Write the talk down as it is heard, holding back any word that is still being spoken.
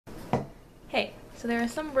So there are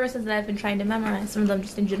some verses that I've been trying to memorize, some of them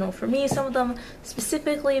just in general for me, some of them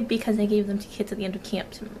specifically because I gave them to kids at the end of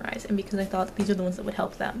camp to memorize, and because I thought these are the ones that would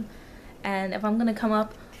help them. And if I'm going to come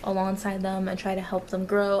up alongside them and try to help them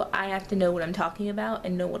grow, I have to know what I'm talking about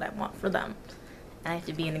and know what I want for them. And I have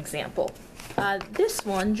to be an example. This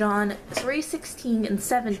one, John 3:16 and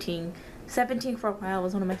 17. 17 for a while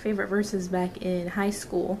was one of my favorite verses back in high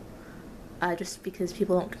school. Just because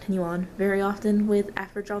people don't continue on very often with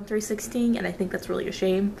after John 3:16, and I think that's really a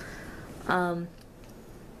shame.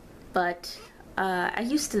 But I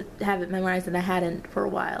used to have it memorized and I hadn't for a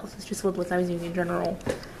while, so it's just what I was using in general.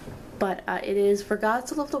 But it is, "For God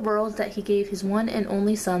so loved the world that he gave his one and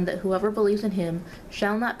only Son, that whoever believes in him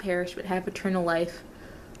shall not perish but have eternal life.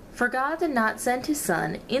 For God did not send his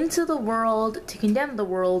Son into the world to condemn the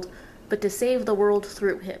world, but to save the world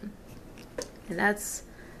through him." And that's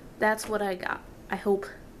what I got. I hope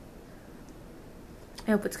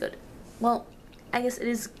it's good. Well, I guess it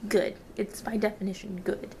is good. It's by definition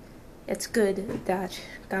good. It's good that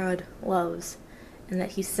God loves and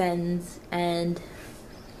that he sends and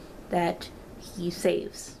that he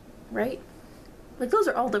saves, right? Like, those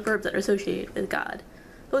are all the verbs that are associated with God.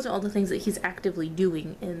 Those are all the things that he's actively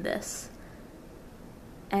doing in this.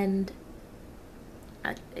 And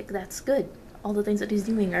that's good. All the things that he's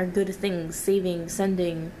doing are good things. Saving,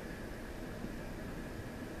 sending,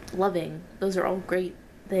 loving. Those are all great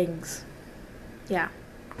things. Yeah.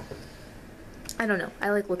 I don't know. I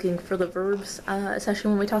like looking for the verbs, especially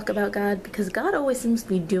when we talk about God, because God always seems to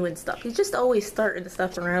be doing stuff. He's just always starting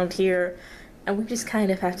stuff around here, and we just kind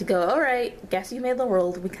of have to go, alright, guess you made the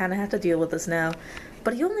world, we kind of have to deal with this now.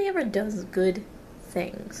 But he only ever does good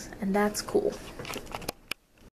things, and that's cool.